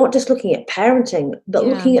 not just looking at parenting, but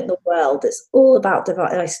looking at the world. It's all about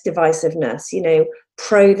divisiveness, you know,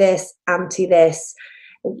 pro this, anti this.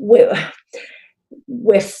 We're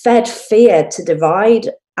fed fear to divide.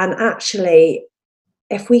 And actually,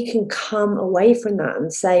 if we can come away from that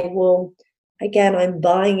and say, well, again, I'm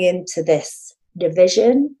buying into this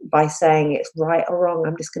division by saying it's right or wrong,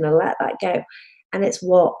 I'm just going to let that go. And it's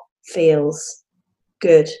what feels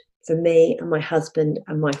good for me and my husband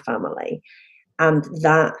and my family. And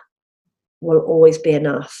that will always be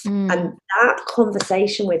enough. And that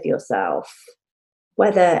conversation with yourself,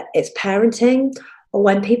 whether it's parenting or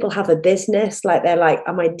when people have a business, like they're like,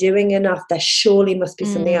 am I doing enough? There surely must be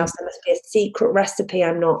something else. There must be a secret recipe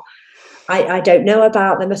I don't know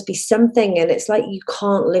about. There must be something. And it's like, you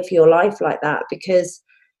can't live your life like that, because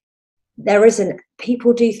there isn't.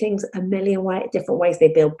 People do things a million different ways.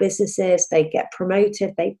 They build businesses, they get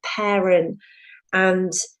promoted, they parent.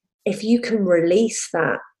 And if you can release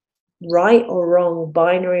that right or wrong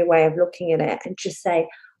binary way of looking at it and just say,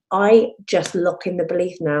 I just lock in the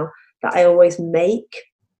belief now that I always make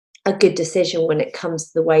a good decision when it comes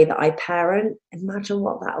to the way that I parent, imagine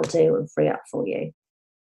what that'll do and free up for you.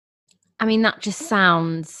 I mean, that just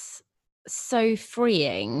sounds so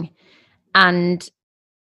freeing. And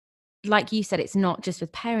like you said, it's not just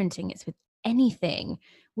with parenting, it's with anything.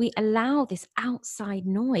 We allow this outside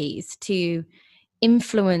noise to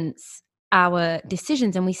influence our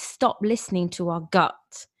decisions, and we stop listening to our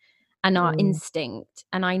gut and our instinct.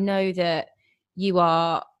 And I know that you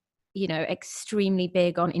are, you know, extremely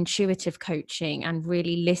big on intuitive coaching and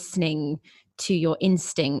really listening to your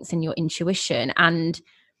instincts and your intuition. And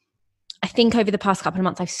I think over the past couple of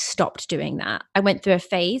months, I've stopped doing that. I went through a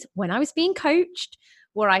phase when I was being coached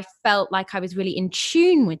where I felt like I was really in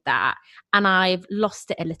tune with that, and I've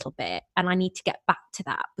lost it a little bit. And I need to get back to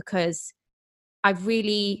that, because I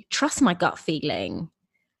really trust my gut feeling,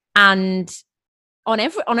 and on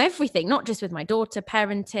everything, not just with my daughter,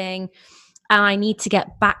 parenting. And I need to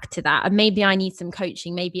get back to that. And maybe I need some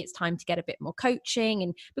coaching. Maybe it's time to get a bit more coaching.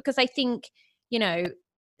 And because I think, you know,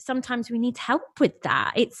 sometimes we need help with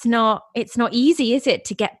that. It's not easy, is it,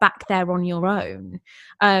 to get back there on your own?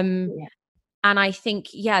 And I think,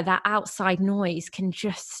 that outside noise can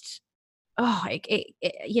just,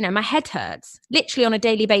 you know, my head hurts literally on a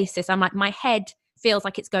daily basis. I'm like, my head feels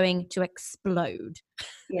like it's going to explode.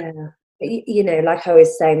 Yeah. You know, like I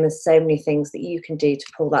was saying, there's so many things that you can do to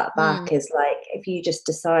pull that back. Is like, if you just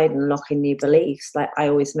decide and lock in new beliefs, like, I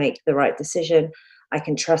always make the right decision, I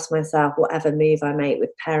can trust myself, whatever move I make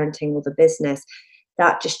with parenting or the business,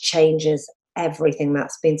 that just changes everything.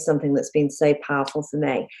 That's been something that's been so powerful for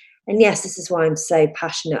me. And yes, this is why I'm so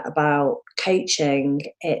passionate about coaching.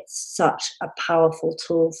 It's such a powerful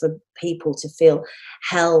tool for people to feel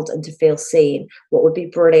held and to feel seen. What would be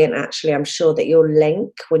brilliant, actually, I'm sure that you'll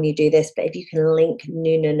link when you do this, but if you can link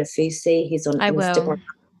Nuna Nafusi, who's on Instagram. Will.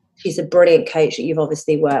 She's a brilliant coach that you've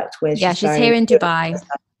obviously worked with. Yeah, she's here in Dubai.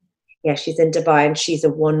 Yeah, she's in Dubai, and she's a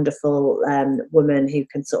wonderful woman who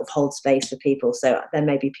can sort of hold space for people. So there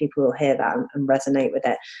may be people who'll hear that and resonate with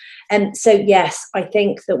it. And so, yes, I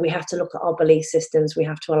think that we have to look at our belief systems. We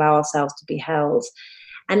have to allow ourselves to be held.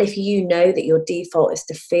 And if you know that your default is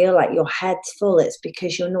to feel like your head's full, it's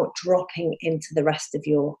because you're not dropping into the rest of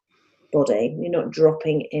your body. You're not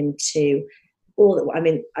dropping into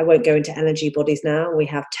I won't go into energy bodies now. We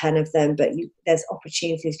have 10 of them, but there's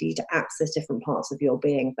opportunities for you to access different parts of your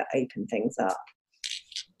being that open things up.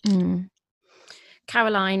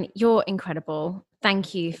 Caroline, you're incredible.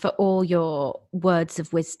 Thank you for all your words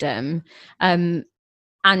of wisdom. And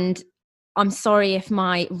I'm sorry if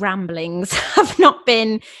my ramblings have not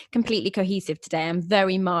been completely cohesive today. I'm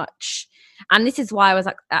very much, and this is why I was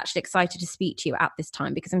actually excited to speak to you at this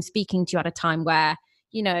time, because I'm speaking to you at a time where,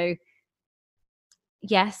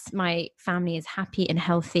 yes, my family is happy and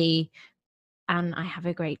healthy and I have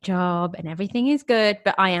a great job and everything is good,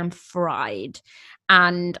 but I am fried.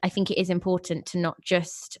 And I think it is important to not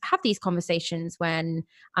just have these conversations when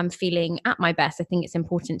I'm feeling at my best. I think it's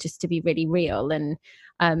important just to be really real. And,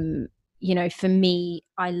 for me,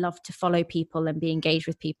 I love to follow people and be engaged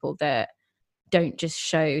with people that don't just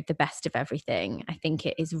show the best of everything. I think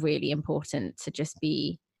it is really important to just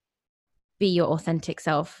be your authentic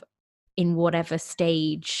self in whatever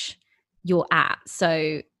stage you're at.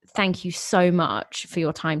 So thank you so much for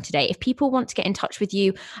your time today. If people want to get in touch with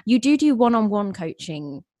you, you do one-on-one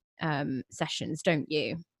coaching sessions, don't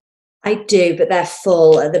you? I do, but they're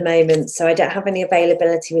full at the moment, so I don't have any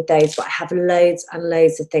availability with those, but I have loads and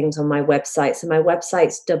loads of things on my website. So my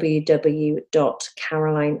website's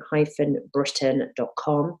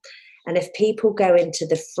www.caroline-britton.com. And if people go into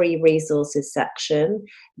the free resources section,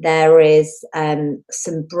 there is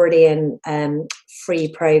some brilliant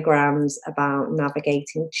free programs about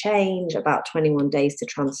navigating change, about 21 days to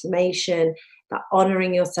transformation, about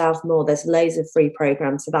honouring yourself more. There's loads of free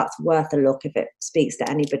programs, so that's worth a look if it speaks to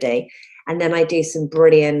anybody. And then I do some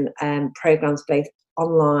brilliant programs, both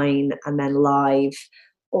online and then live,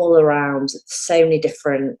 all around so many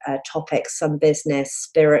different topics, some business,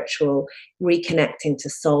 spiritual, reconnecting to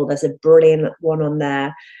soul. There's a brilliant one on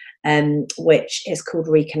there which is called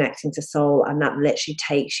Reconnecting to Soul, and that literally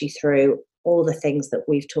takes you through all the things that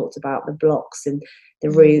we've talked about, the blocks and the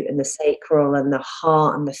root and the sacral and the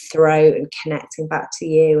heart and the throat and connecting back to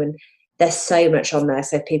you. And there's so much on there,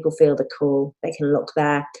 so if people feel the call, they can look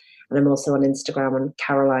there. And I'm also on Instagram on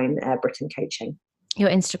Caroline Britton Coaching. Your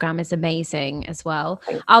Instagram is amazing as well.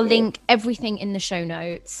 I'll link everything in the show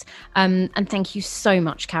notes. And thank you so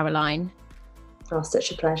much, Caroline. Oh,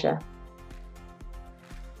 such a pleasure.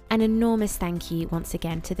 An enormous thank you once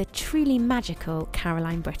again to the truly magical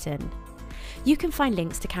Caroline Britton. You can find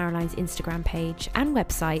links to Caroline's Instagram page and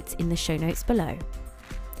websites in the show notes below.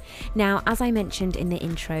 Now, as I mentioned in the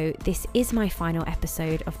intro, this is my final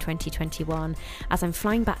episode of 2021 as I'm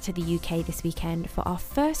flying back to the UK this weekend for our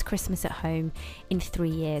first Christmas at home in 3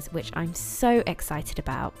 years, which I'm so excited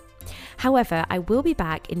about. However, I will be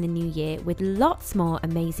back in the new year with lots more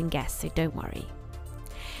amazing guests, so don't worry.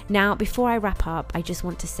 Now, before I wrap up, I just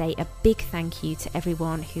want to say a big thank you to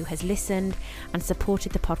everyone who has listened and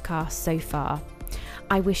supported the podcast so far.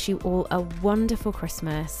 I wish you all a wonderful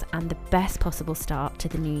Christmas and the best possible start to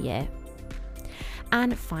the new year.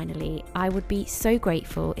 And finally, I would be so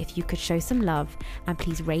grateful if you could show some love and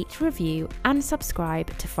please rate, review and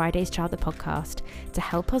subscribe to Friday's Child the podcast to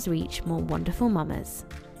help us reach more wonderful mamas.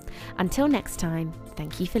 Until next time,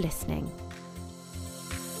 thank you for listening.